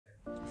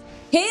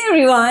Hey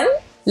everyone!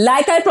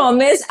 Like I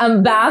promised,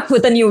 I'm back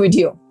with a new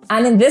video.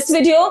 And in this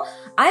video,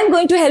 I'm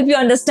going to help you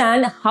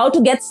understand how to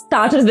get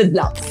started with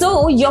Blup.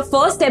 So your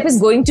first step is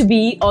going to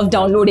be of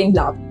downloading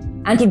Blup.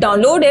 And to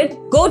download it,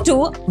 go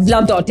to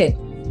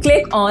blup.in.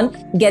 Click on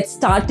Get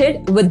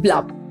Started with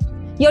Blup.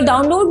 Your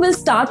download will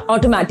start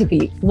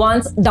automatically.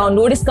 Once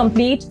download is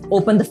complete,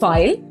 open the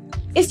file.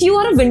 If you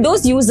are a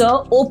Windows user,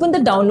 open the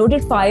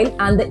downloaded file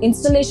and the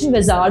installation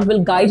wizard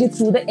will guide you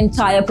through the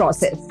entire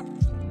process.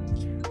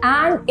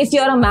 And if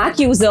you're a Mac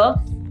user,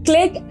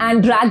 click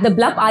and drag the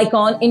Blup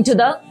icon into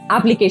the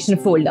application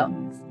folder.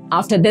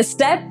 After this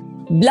step,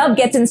 Blup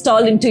gets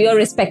installed into your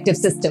respective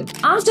system.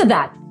 After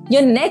that,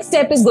 your next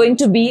step is going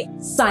to be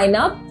sign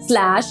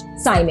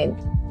up/sign in.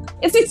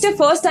 If it's your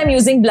first time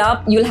using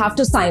Blup, you'll have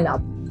to sign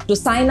up. To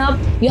sign up,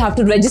 you have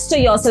to register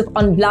yourself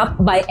on Blup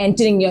by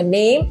entering your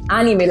name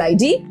and email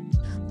ID.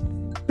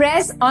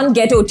 Press on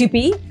Get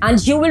OTP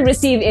and you will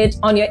receive it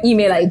on your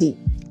email ID.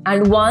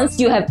 And once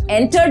you have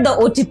entered the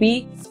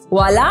OTP,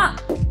 voila,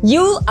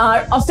 you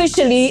are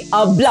officially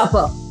a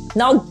Blupper.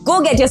 Now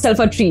go get yourself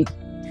a treat.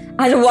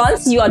 And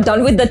once you are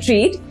done with the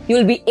treat, you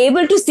will be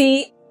able to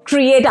see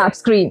Create App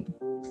screen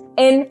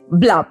in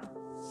Blup.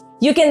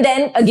 You can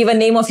then give a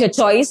name of your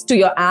choice to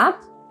your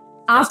app.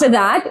 After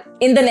that,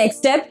 in the next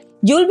step,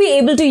 you'll be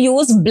able to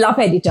use Blup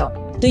Editor.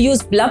 To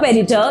use Blup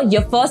Editor,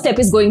 your first step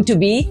is going to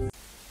be...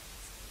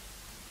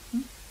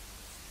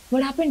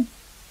 What happened?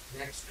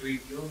 Next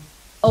video.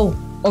 Oh,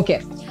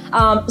 okay.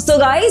 So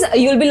guys,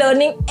 you'll be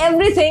learning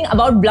everything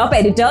about Blup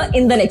Editor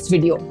in the next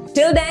video.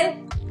 Till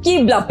then,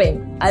 keep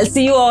blupping. I'll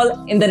see you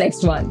all in the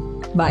next one.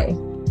 Bye.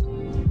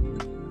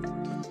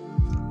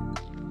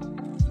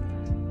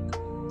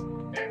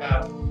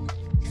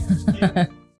 Get up.